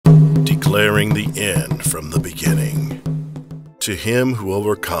declaring the end from the beginning. To him who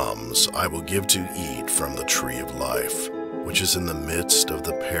overcomes, I will give to eat from the tree of life, which is in the midst of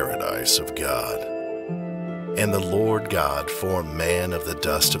the paradise of God. And the Lord God formed man of the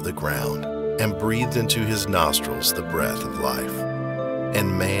dust of the ground, and breathed into his nostrils the breath of life,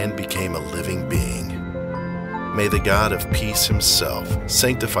 and man became a living being. May the God of peace himself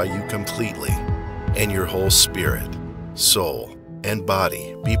sanctify you completely, and your whole spirit, soul, and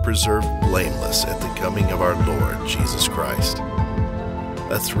body be preserved blameless at the coming of our Lord Jesus Christ.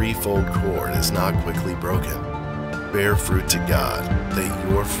 A threefold cord is not quickly broken. Bear fruit to God, that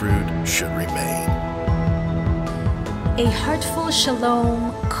your fruit should remain. A heartful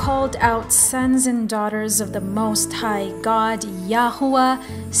shalom called out sons and daughters of the Most High God, Yahuwah,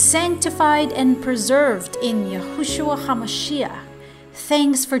 sanctified and preserved in Yahushua HaMashiach.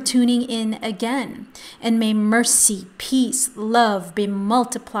 Thanks for tuning in again, and may mercy, peace, love be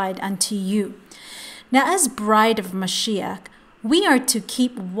multiplied unto you. Now, as bride of Mashiach, we are to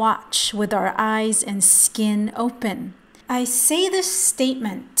keep watch with our eyes and skin open. I say this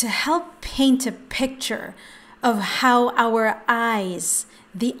statement to help paint a picture of how our eyes,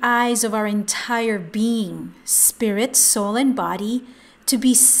 the eyes of our entire being, spirit, soul, and body, to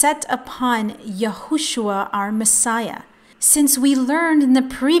be set upon Yahushua, our Messiah. Since we learned in the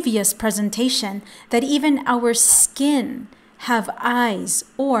previous presentation that even our skin have eyes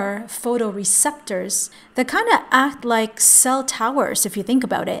or photoreceptors that kind of act like cell towers, if you think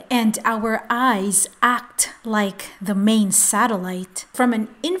about it. And our eyes act like the main satellite. From an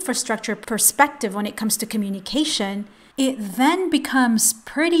infrastructure perspective, when it comes to communication, it then becomes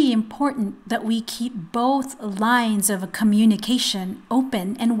pretty important that we keep both lines of communication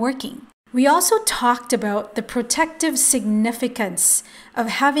open and working. We also talked about the protective significance of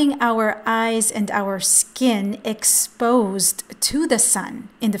having our eyes and our skin exposed to the sun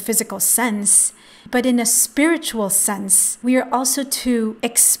in the physical sense, but in a spiritual sense, we are also to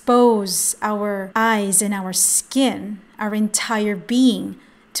expose our eyes and our skin, our entire being,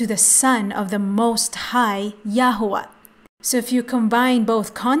 to the Son of the Most High, Yahuwah. So if you combine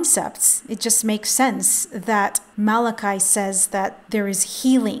both concepts, it just makes sense that Malachi says that there is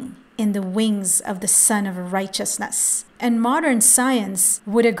healing in the wings of the Son of Righteousness. And modern science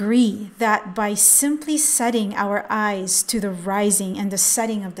would agree that by simply setting our eyes to the rising and the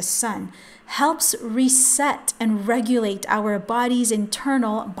setting of the sun helps reset and regulate our body's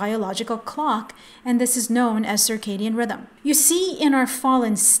internal biological clock, and this is known as circadian rhythm. You see, in our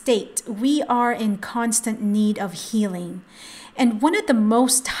fallen state, we are in constant need of healing. And one of the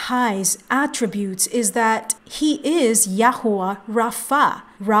Most High's attributes is that he is Yahuwah Rapha.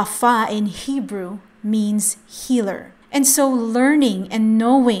 Rapha in Hebrew means healer. And so learning and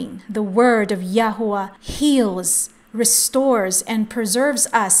knowing the word of Yahuwah heals, restores, and preserves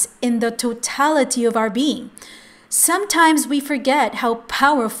us in the totality of our being. Sometimes we forget how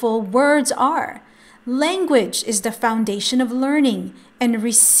powerful words are. Language is the foundation of learning, and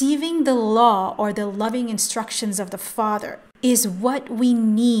receiving the law or the loving instructions of the Father is what we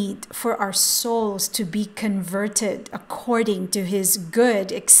need for our souls to be converted according to his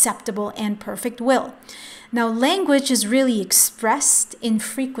good, acceptable, and perfect will. Now, language is really expressed in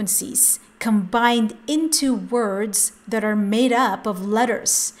frequencies combined into words that are made up of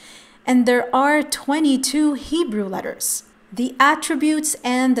letters. And there are 22 Hebrew letters. The attributes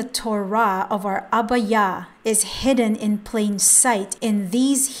and the Torah of our Abba Yah is hidden in plain sight in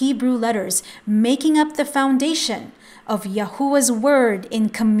these Hebrew letters, making up the foundation of Yahuwah's word in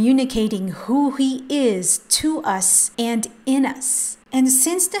communicating who he is to us and in us. And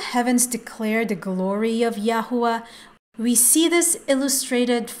since the heavens declare the glory of Yahuwah, we see this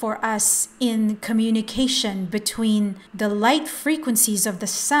illustrated for us in communication between the light frequencies of the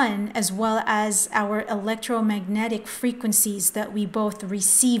sun as well as our electromagnetic frequencies that we both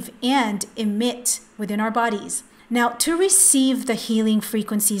receive and emit within our bodies. Now, to receive the healing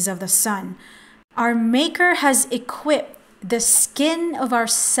frequencies of the sun, our Maker has equipped the skin of our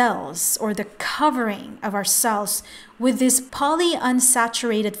cells, or the covering of our cells, with this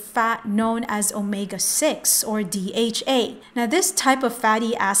polyunsaturated fat known as omega-6 or DHA. Now, this type of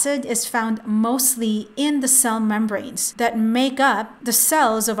fatty acid is found mostly in the cell membranes that make up the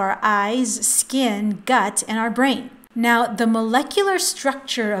cells of our eyes, skin, gut, and our brain. Now, the molecular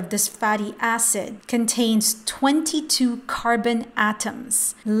structure of this fatty acid contains 22 carbon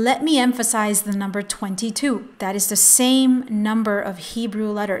atoms. Let me emphasize the number 22. That is the same number of Hebrew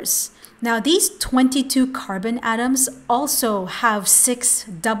letters. Now, these 22 carbon atoms also have 6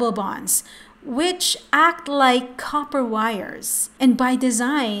 double bonds, which act like copper wires, and by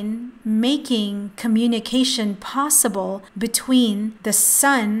design, making communication possible between the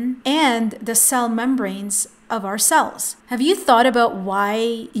sun and the cell membranes of our cells. Have you thought about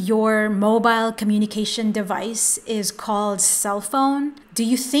why your mobile communication device is called cell phone? Do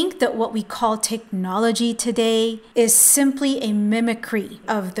you think that what we call technology today is simply a mimicry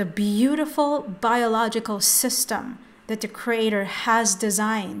of the beautiful biological system that the Creator has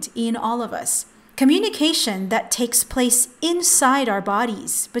designed in all of us? Communication that takes place inside our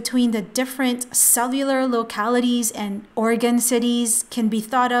bodies between the different cellular localities and organ cities can be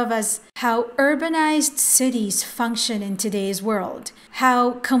thought of as how urbanized cities function in today's world,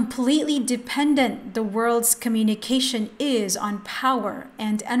 how completely dependent the world's communication is on power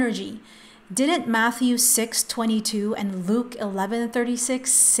and energy. Didn't Matthew 6:22 and Luke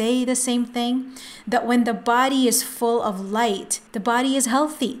 11:36 say the same thing? That when the body is full of light, the body is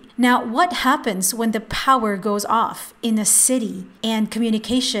healthy. Now, what happens when the power goes off in a city and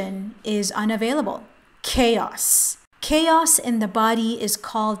communication is unavailable? Chaos. Chaos in the body is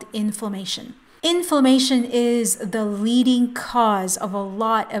called inflammation. Inflammation is the leading cause of a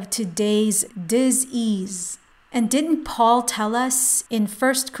lot of today's disease. And didn't Paul tell us in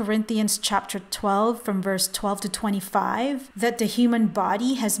 1 Corinthians chapter 12 from verse 12 to 25 that the human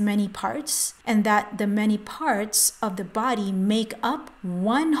body has many parts and that the many parts of the body make up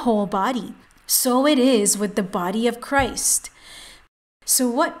one whole body? So it is with the body of Christ. So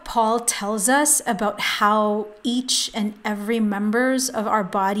what Paul tells us about how each and every members of our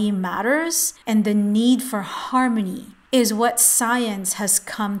body matters and the need for harmony is what science has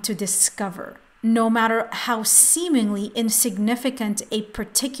come to discover. No matter how seemingly insignificant a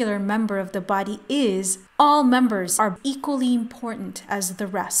particular member of the body is, all members are equally important as the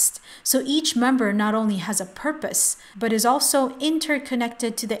rest. So each member not only has a purpose, but is also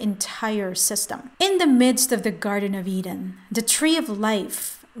interconnected to the entire system. In the midst of the Garden of Eden, the tree of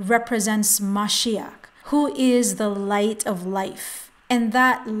life represents Mashiach, who is the light of life. And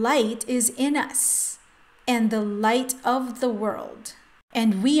that light is in us, and the light of the world.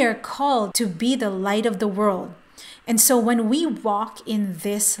 And we are called to be the light of the world. And so when we walk in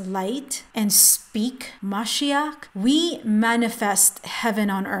this light and speak Mashiach, we manifest heaven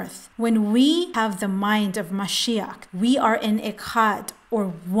on earth. When we have the mind of Mashiach, we are in echad, or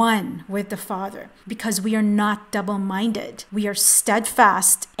one with the Father, because we are not double-minded. We are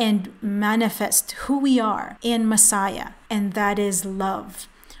steadfast and manifest who we are in Messiah, and that is love.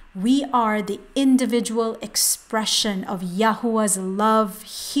 We are the individual expression of Yahuah's love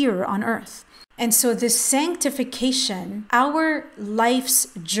here on earth. And so this sanctification, our life's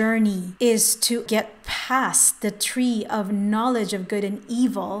journey is to get past the tree of knowledge of good and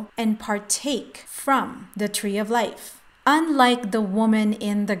evil and partake from the tree of life. Unlike the woman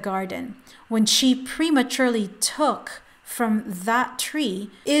in the garden, when she prematurely took from that tree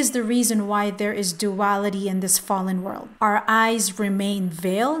is the reason why there is duality in this fallen world. Our eyes remain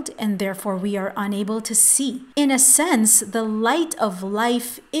veiled and therefore we are unable to see. In a sense, the light of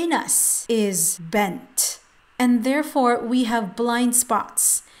life in us is bent and therefore we have blind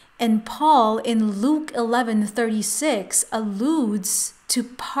spots. And Paul in Luke 11:36 alludes to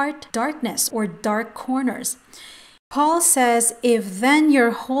part darkness or dark corners. Paul says, if then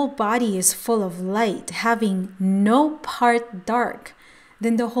your whole body is full of light, having no part dark,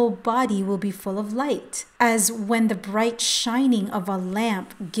 then the whole body will be full of light, as when the bright shining of a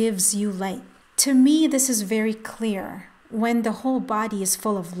lamp gives you light. To me, this is very clear. When the whole body is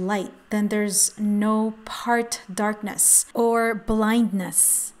full of light, then there's no part darkness or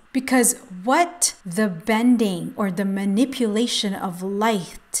blindness. Because what the bending or the manipulation of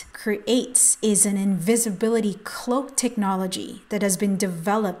light creates is an invisibility cloak technology that has been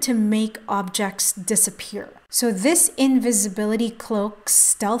developed to make objects disappear. So this invisibility cloak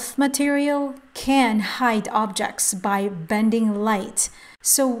stealth material can hide objects by bending light.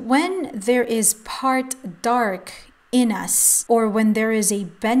 So when there is part dark in us, or when there is a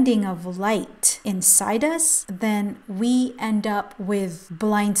bending of light inside us, then we end up with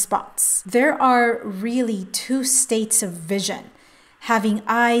blind spots. There are really two states of vision: having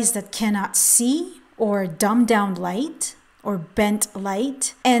eyes that cannot see, or dumbed down light, or bent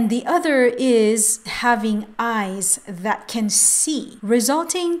light, and the other is having eyes that can see,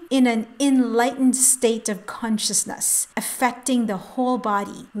 resulting in an enlightened state of consciousness, affecting the whole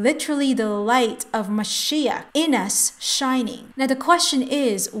body, literally the light of Mashiach in us shining. Now the question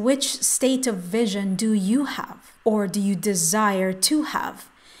is, which state of vision do you have, or do you desire to have?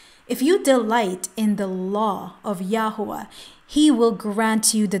 If you delight in the law of Yahuwah, He will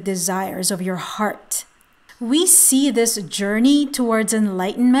grant you the desires of your heart. We see this journey towards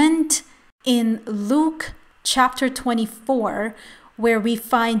enlightenment In Luke chapter 24, where we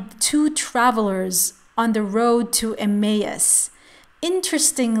find two travelers on the road to Emmaus.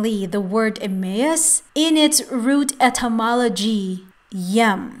 Interestingly, the word Emmaus, in its root etymology,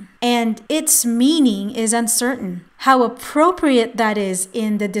 yem, and its meaning is uncertain. How appropriate that is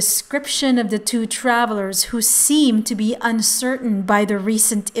in the description of the two travelers who seem to be uncertain by the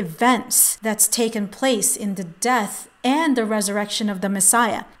recent events that's taken place in the death and the resurrection of the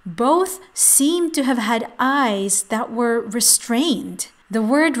Messiah. Both seem to have had eyes that were restrained. The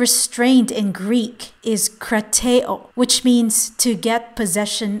word restrained in Greek is krateo, which means to get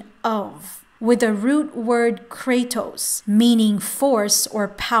possession of, with the root word kratos, meaning force or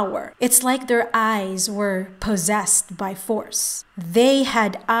power. It's like their eyes were possessed by force. They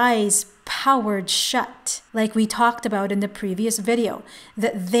had eyes powered shut, like we talked about in the previous video,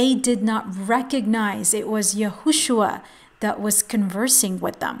 that they did not recognize it was Yahushua that was conversing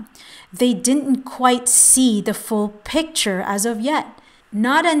with them. They didn't quite see the full picture as of yet.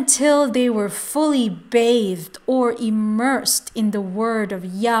 Not until they were fully bathed or immersed in the word of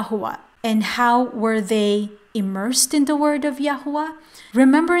Yahuwah. And how were they immersed in the word of Yahuwah?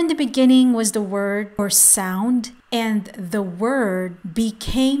 Remember, in the beginning was the word or sound, and the word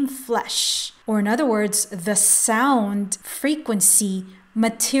became flesh. Or in other words, the sound frequency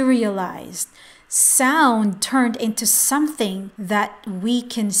materialized. Sound turned into something that we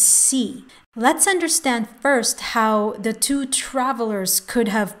can see. Let's understand first how the two travelers could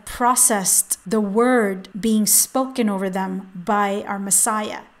have processed the word being spoken over them by our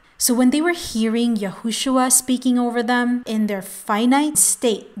Messiah. So when they were hearing Yahushua speaking over them in their finite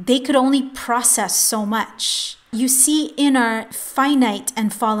state, they could only process so much. You see, in our finite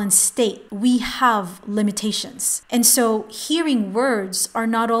and fallen state, we have limitations. And so hearing words are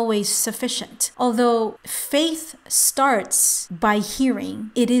not always sufficient. Although faith starts by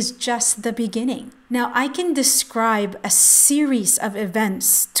hearing, it is just the beginning. Now, I can describe a series of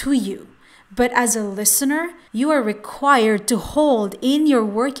events to you, but as a listener, you are required to hold in your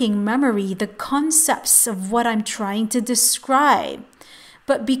working memory the concepts of what I'm trying to describe.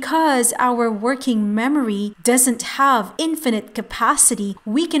 But because our working memory doesn't have infinite capacity,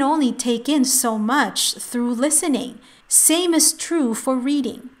 we can only take in so much through listening. Same is true for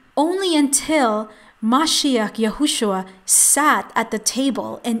reading. Only until Mashiach Yahushua sat at the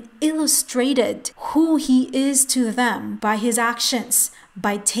table and illustrated who he is to them by his actions,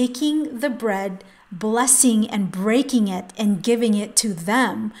 by taking the bread, blessing and breaking it and giving it to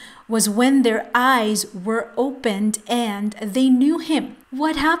them, was when their eyes were opened and they knew him.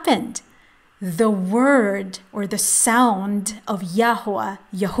 What happened? The word or the sound of Yahuwah,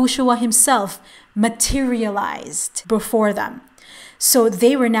 Yahushua himself, materialized before them. So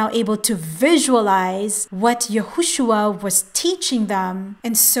they were now able to visualize what Yahushua was teaching them.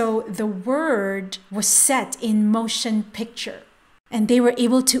 And so the word was set in motion picture. And they were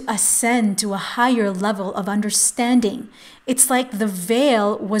able to ascend to a higher level of understanding. It's like the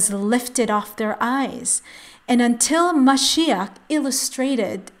veil was lifted off their eyes. And until Mashiach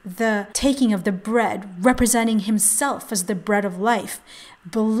illustrated the taking of the bread, representing himself as the bread of life,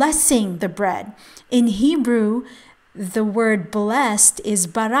 blessing the bread. In Hebrew, the word blessed is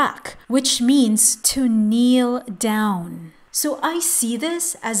barak, which means to kneel down. So I see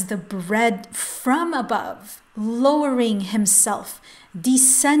this as the bread from above, lowering himself,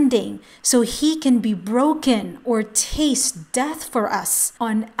 descending so he can be broken or taste death for us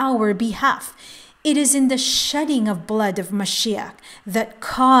on our behalf. It is in the shedding of blood of Mashiach that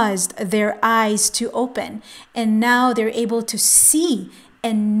caused their eyes to open, and now they're able to see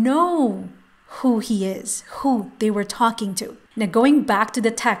and know who he is, who they were talking to. Now, going back to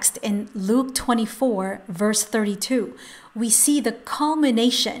the text in Luke 24, verse 32, we see the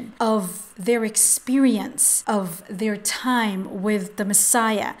culmination of their experience, of their time with the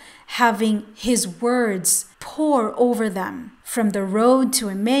Messiah, having his words pour over them from the road to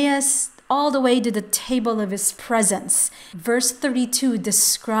Emmaus all the way to the table of his presence. Verse 32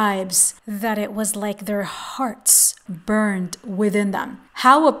 describes that it was like their hearts burned within them.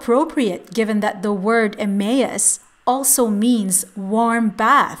 How appropriate, given that the word Emmaus also means warm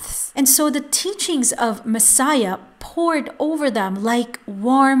baths. And so the teachings of Messiah poured over them like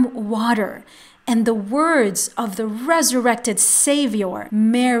warm water, and the words of the resurrected Savior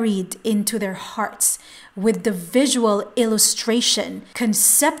married into their hearts with the visual illustration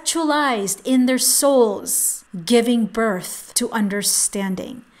conceptualized in their souls, giving birth to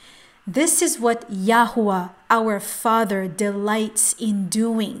understanding. This is what Yahuwah, our Father, delights in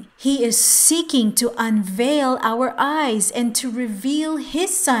doing. He is seeking to unveil our eyes and to reveal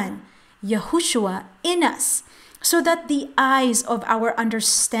his Son, Yahushua, in us. so that the eyes of our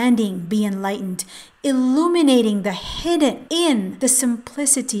understanding be enlightened, illuminating the hidden in the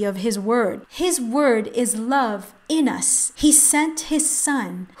simplicity of His word. His word is love in us. He sent His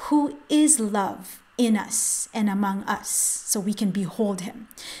Son, who is love, in us and among us, so we can behold Him.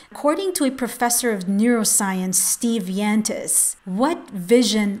 According to a professor of neuroscience, Steve Yantis, what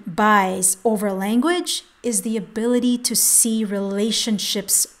vision buys over language is the ability to see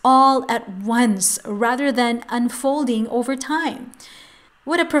relationships all at once rather than unfolding over time.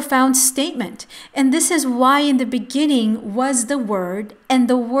 What a profound statement. And this is why in the beginning was the Word, and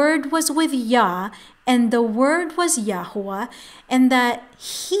the Word was with Yah, and the Word was Yahuwah, and that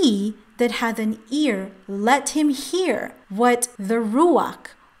He that hath an ear, let him hear what the Ruach,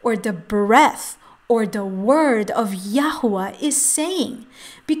 or the breath, or the word of Yahuwah is saying.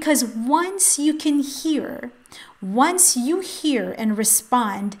 Because once you hear and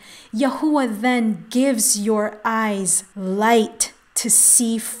respond, Yahuwah then gives your eyes light to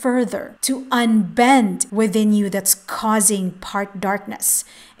see further, to unbend within you that's causing part darkness.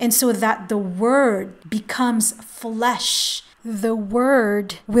 And so that the word becomes flesh. The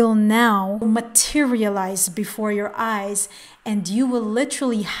word will now materialize before your eyes, and you will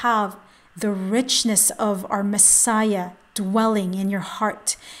literally have the richness of our Messiah dwelling in your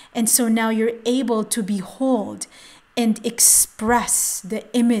heart. And so now you're able to behold and express the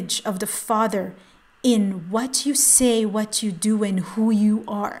image of the Father in what you say, what you do, and who you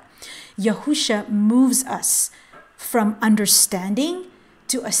are. Yahusha moves us from understanding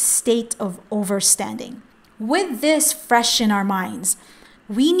to a state of overstanding. With this fresh in our minds,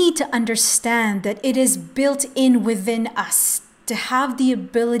 we need to understand that it is built in within us to have the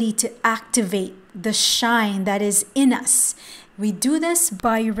ability to activate the shine that is in us. We do this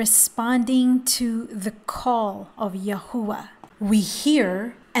by responding to the call of Yahuwah. We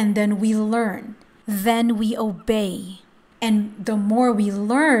hear and then we learn, then we obey. And the more we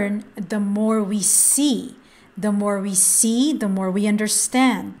learn, the more we see. The more we see, the more we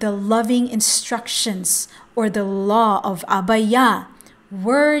understand the loving instructions or the law of Abba Yah.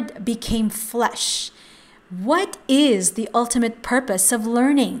 Word became flesh. What is the ultimate purpose of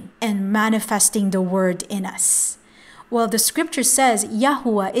learning and manifesting the word in us? Well, the scripture says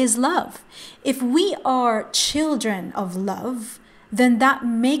Yahuwah is love. If we are children of love, then that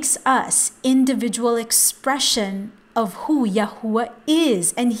makes us individual expression of who Yahuwah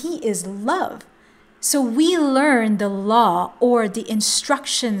is, and He is love. So we learn the law or the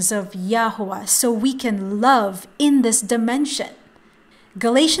instructions of Yahuwah so we can love in this dimension.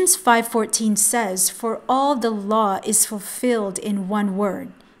 Galatians 5:14 says, "For all the law is fulfilled in one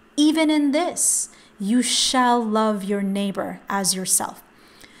word, even in this, you shall love your neighbor as yourself."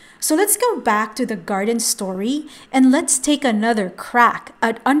 So let's go back to the garden story and let's take another crack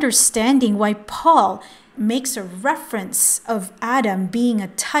at understanding why Paul makes a reference of Adam being a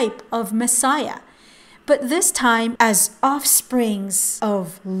type of Messiah. But this time as offsprings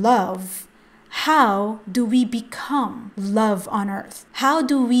of love. How do we become love on earth? How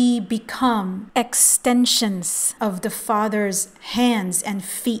do we become extensions of the Father's hands and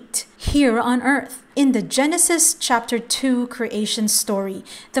feet here on earth? In the Genesis chapter 2 creation story,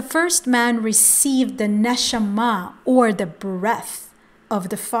 the first man received the neshama, or the breath of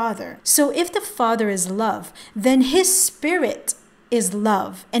the Father. So if the Father is love, then His Spirit is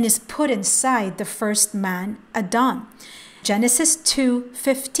love and is put inside the first man, Adam. Genesis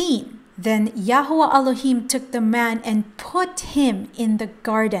 2:15. Then Yahuwah Elohim took the man and put him in the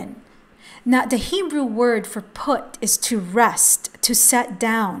garden. Now the Hebrew word for put is to rest, to set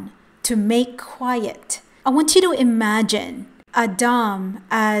down, to make quiet. I want you to imagine Adam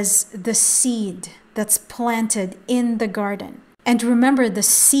as the seed that's planted in the garden. And remember, the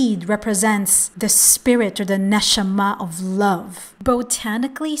seed represents the spirit or the neshama of love.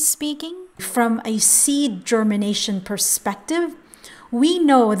 Botanically speaking, from a seed germination perspective, we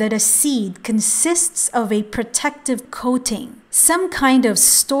know that a seed consists of a protective coating, some kind of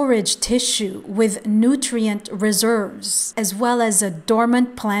storage tissue with nutrient reserves, as well as a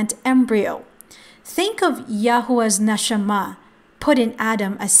dormant plant embryo. Think of Yahuwah's neshama put in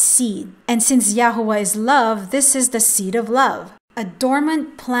Adam as seed. And since Yahuwah is love, this is the seed of love. A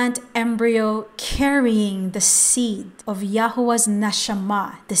dormant plant embryo carrying the seed of Yahuwah's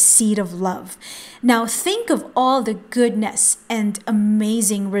neshama, the seed of love. Now think of all the goodness and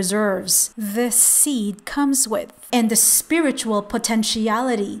amazing reserves this seed comes with, and the spiritual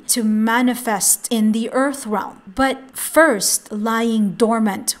potentiality to manifest in the earth realm, but first lying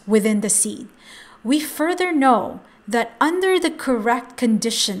dormant within the seed. We further know that under the correct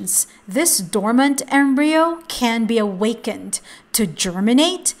conditions, this dormant embryo can be awakened to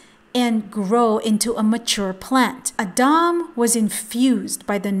germinate and grow into a mature plant. Adam was infused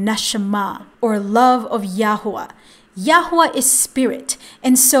by the neshama, or love of Yahuwah. Yahuwah is spirit,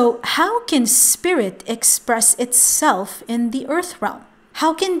 and so how can spirit express itself in the earth realm?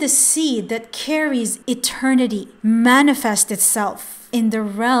 How can the seed that carries eternity manifest itself in the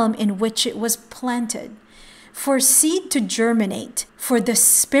realm in which it was planted? For seed to germinate, for the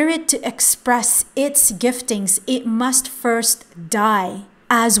spirit to express its giftings, it must first die,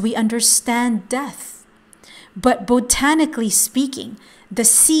 as we understand death. But botanically speaking, the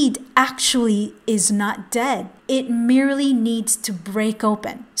seed actually is not dead. It merely needs to break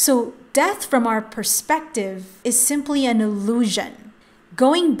open. So death from our perspective is simply an illusion.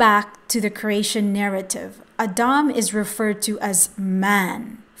 Going back to the creation narrative, Adam is referred to as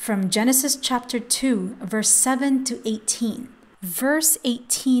man from Genesis chapter 2, verse 7 to 18. Verse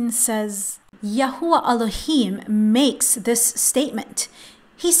 18 says, Yahuwah Elohim makes this statement.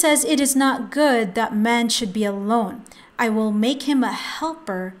 He says, "It is not good that man should be alone. I will make him a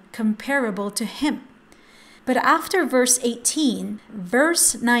helper comparable to him." But after verse 18,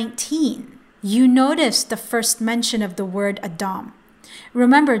 verse 19, you notice the first mention of the word Adam.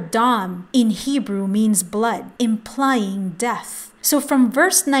 Remember, Dam in Hebrew means blood, implying death. So from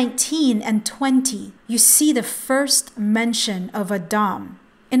verse 19 and 20, you see the first mention of Adam.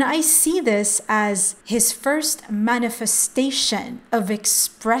 And I see this as his first manifestation of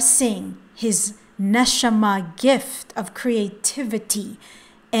expressing his neshama gift of creativity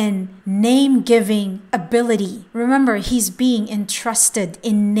and name-giving ability. Remember, he's being entrusted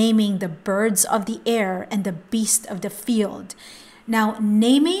in naming the birds of the air and the beasts of the field. Now,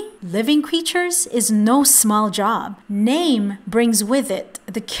 naming living creatures is no small job. Name brings with it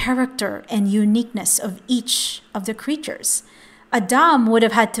the character and uniqueness of each of the creatures. Adam would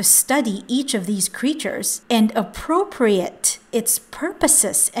have had to study each of these creatures and appropriate its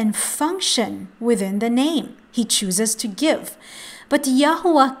purposes and function within the name he chooses to give. But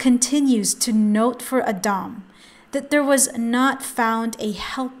Yahuwah continues to note for Adam that there was not found a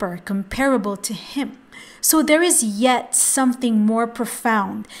helper comparable to him. So there is yet something more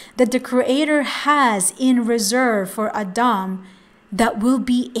profound that the Creator has in reserve for Adam that will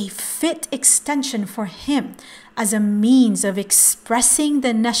be a fit extension for him as a means of expressing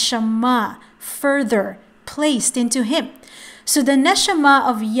the neshama further placed into him. So the neshama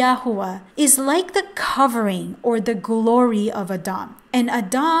of Yahuwah is like the covering or the glory of Adam. And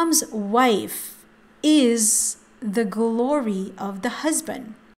Adam's wife is the glory of the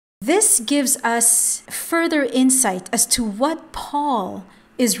husband. This gives us further insight as to what Paul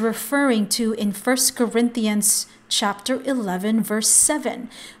is referring to in 1 Corinthians chapter 11, verse 7.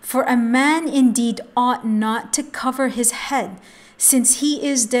 For a man indeed ought not to cover his head, since he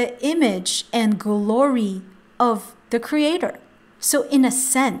is the image and glory of the Creator. So in a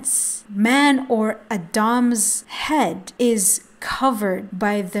sense, man or Adam's head is covered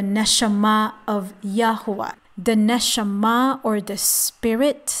by the neshama of Yahuwah. The neshama or the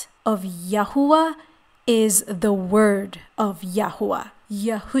spirit of Yahuwah is the word of Yahuwah.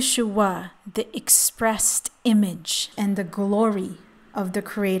 Yahushua, the expressed image and the glory of the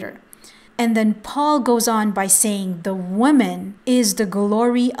Creator. And then Paul goes on by saying the woman is the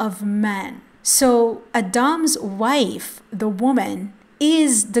glory of man. So Adam's wife, the woman,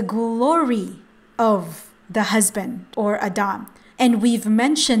 is the glory of the husband or Adam. And we've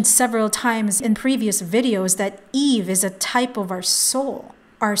mentioned several times in previous videos that Eve is a type of our soul.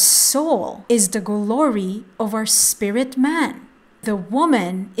 Our soul is the glory of our spirit man. The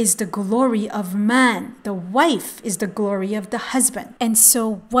woman is the glory of man. The wife is the glory of the husband. And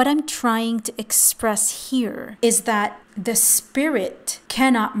so what I'm trying to express here is that the spirit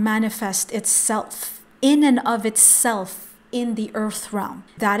cannot manifest itself in and of itself in the earth realm.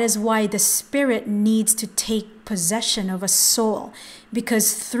 That is why the spirit needs to take possession of a soul,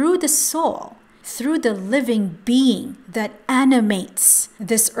 because through the soul, through the living being that animates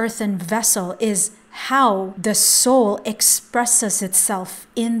this earthen vessel, is how the soul expresses itself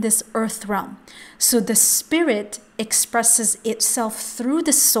in this earth realm. So the spirit expresses itself through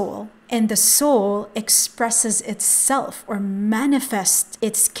the soul, and the soul expresses itself or manifests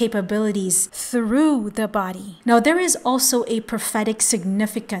its capabilities through the body. Now, there is also a prophetic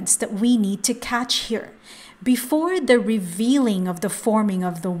significance that we need to catch here. Before the revealing of the forming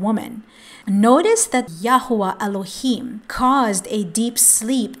of the woman, notice that Yahuwah Elohim caused a deep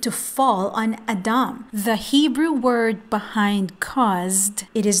sleep to fall on Adam. The Hebrew word behind caused,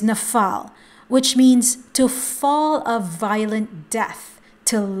 it is nafal, which means to fall a violent death,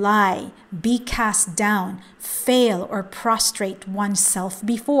 to lie, be cast down, fail, or prostrate oneself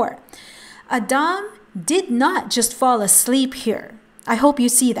before. Adam did not just fall asleep here. I hope you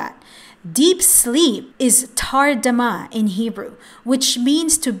see that. Deep sleep is tardama in Hebrew, which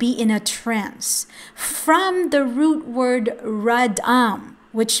means to be in a trance, from the root word radam,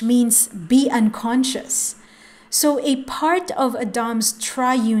 which means be unconscious. So a part of Adam's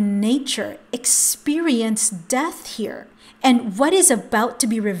triune nature experienced death here. And what is about to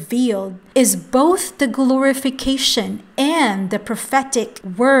be revealed is both the glorification and the prophetic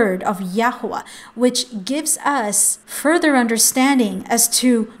word of Yahuwah, which gives us further understanding as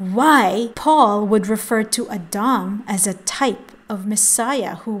to why Paul would refer to Adam as a type of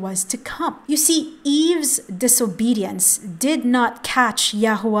Messiah who was to come. You see, Eve's disobedience did not catch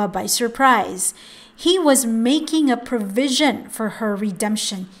Yahuwah by surprise. He was making a provision for her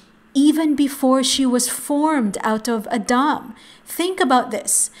redemption even before she was formed out of Adam. Think about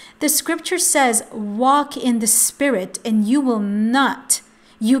this. The scripture says, walk in the spirit and you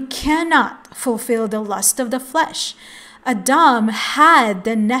cannot fulfill the lust of the flesh. Adam had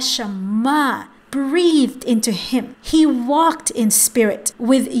the neshama breathed into him. He walked in spirit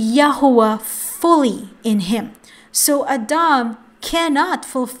with Yahuwah fully in him. So Adam cannot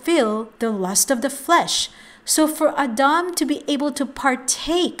fulfill the lust of the flesh. So for Adam to be able to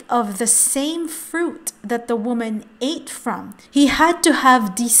partake of the same fruit that the woman ate from, he had to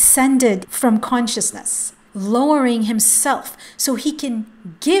have descended from consciousness, lowering himself so he can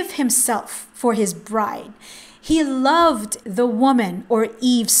give himself for his bride. He loved the woman, or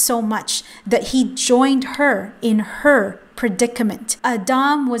Eve, so much that he joined her in her predicament.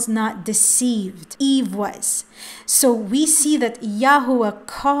 Adam was not deceived. Eve was. So we see that Yahuwah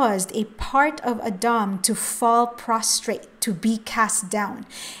caused a part of Adam to fall prostrate, to be cast down.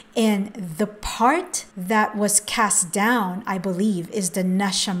 And the part that was cast down, I believe, is the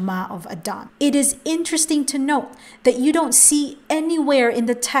neshama of Adam. It is interesting to note that you don't see anywhere in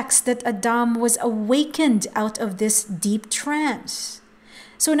the text that Adam was awakened out of this deep trance.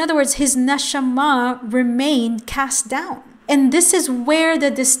 So in other words, his neshama remained cast down. And this is where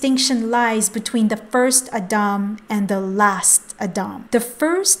the distinction lies between the first Adam and the last Adam. The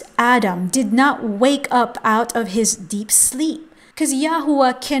first Adam did not wake up out of his deep sleep, because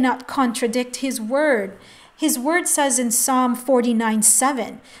Yahuwah cannot contradict his word. His word says in Psalm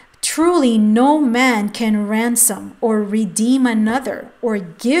 49:7, truly no man can ransom or redeem another or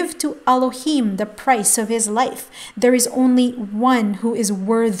give to Elohim the price of his life. There is only one who is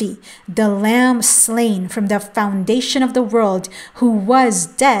worthy, the Lamb slain from the foundation of the world, who was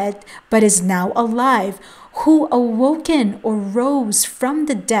dead but is now alive, who awoken or rose from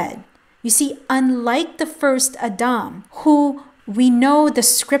the dead. You see, unlike the first Adam, who we know the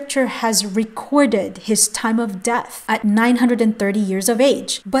scripture has recorded his time of death at 930 years of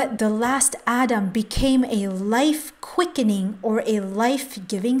age. But the last Adam became a life-quickening or a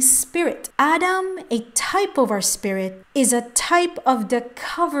life-giving spirit. Adam, a type of our spirit, is a type of the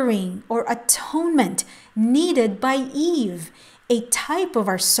covering or atonement needed by Eve, a type of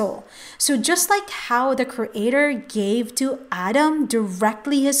our soul. So just like how the Creator gave to Adam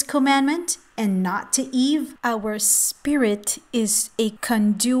directly his commandment, and not to Eve, our spirit is a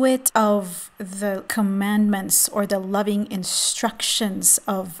conduit of the commandments or the loving instructions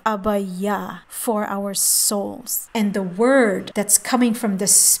of Abba Yah for our souls. And the word that's coming from the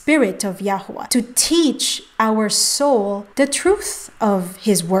spirit of Yahuwah to teach our soul the truth of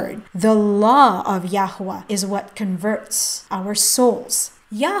his word. The law of Yahuwah is what converts our souls.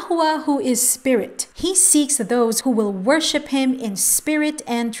 Yahuwah, who is spirit, he seeks those who will worship him in spirit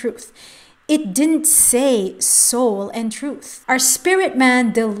and truth. It didn't say soul and truth. Our spirit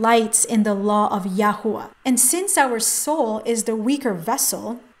man delights in the law of Yahuwah. And since our soul is the weaker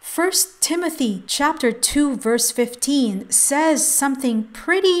vessel, 1 Timothy chapter 2 verse 15 says something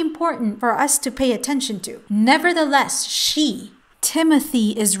pretty important for us to pay attention to. Nevertheless,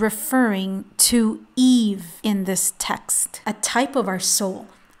 Timothy is referring to Eve in this text, a type of our soul,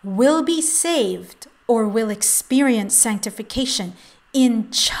 will be saved or will experience sanctification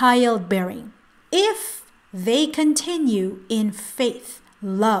in childbearing, if they continue in faith,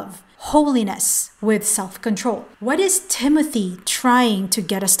 love, holiness with self-control. What is Timothy trying to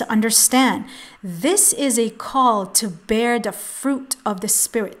get us to understand? This is a call to bear the fruit of the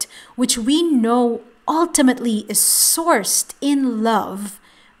Spirit, which we know ultimately is sourced in love,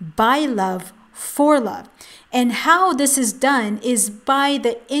 by love, for love. And how this is done is by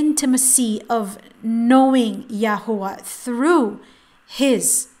the intimacy of knowing Yahuwah through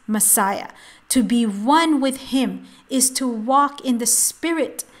his Messiah. To be one with him is to walk in the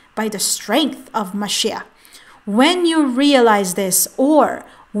Spirit by the strength of Mashiach. When you realize this, or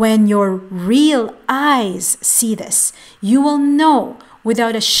when your real eyes see this, you will know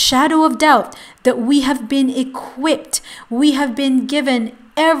without a shadow of doubt that we have been equipped, we have been given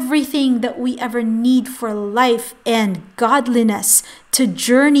everything that we ever need for life and godliness to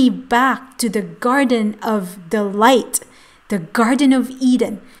journey back to the Garden of Delight, the Garden of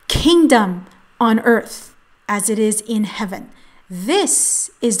Eden, kingdom on earth as it is in heaven. This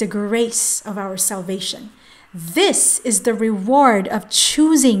is the grace of our salvation. This is the reward of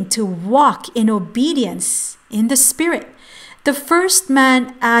choosing to walk in obedience in the Spirit. The first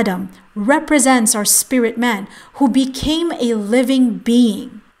man, Adam, represents our spirit man who became a living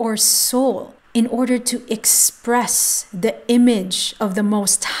being or soul in order to express the image of the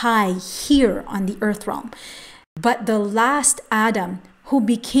Most High here on the earth realm. But the last Adam, who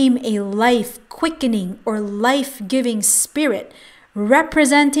became a life-quickening or life-giving spirit,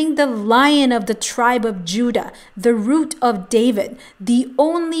 representing the Lion of the tribe of Judah, the root of David, the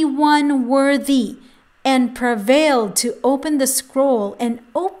only one worthy, and prevailed to open the scroll and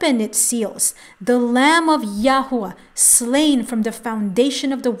open its seals, the Lamb of Yahuwah, slain from the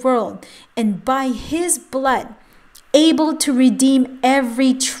foundation of the world, and by his blood able to redeem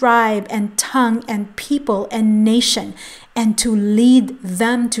every tribe and tongue and people and nation, and to lead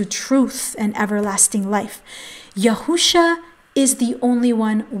them to truth and everlasting life. Yahusha is the only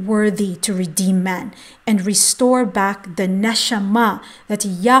one worthy to redeem man and restore back the neshama that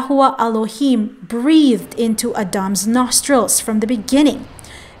Yahuwah Elohim breathed into Adam's nostrils from the beginning.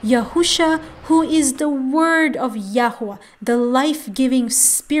 Yahusha, who is the word of Yahuwah, the life-giving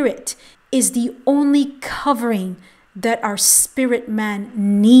spirit, is the only covering that our spirit man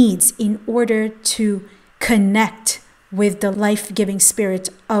needs in order to connect with the life-giving spirit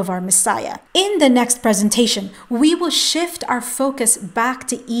of our Messiah. In the next presentation, we will shift our focus back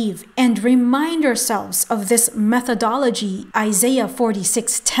to Eve and remind ourselves of this methodology Isaiah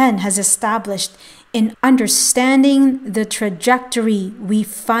 46:10 has established in understanding the trajectory we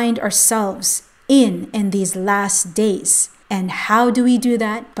find ourselves in these last days. And how do we do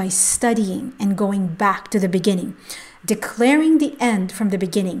that? By studying and going back to the beginning, declaring the end from the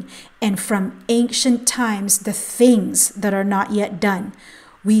beginning, and from ancient times the things that are not yet done.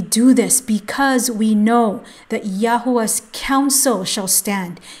 We do this because we know that Yahuwah's counsel shall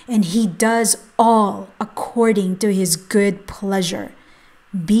stand, and he does all according to his good pleasure.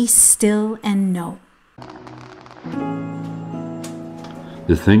 Be still and know.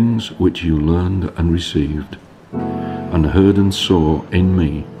 The things which you learned and received, and heard and saw in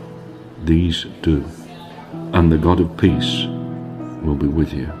me, these do, and the God of peace will be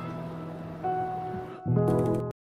with you.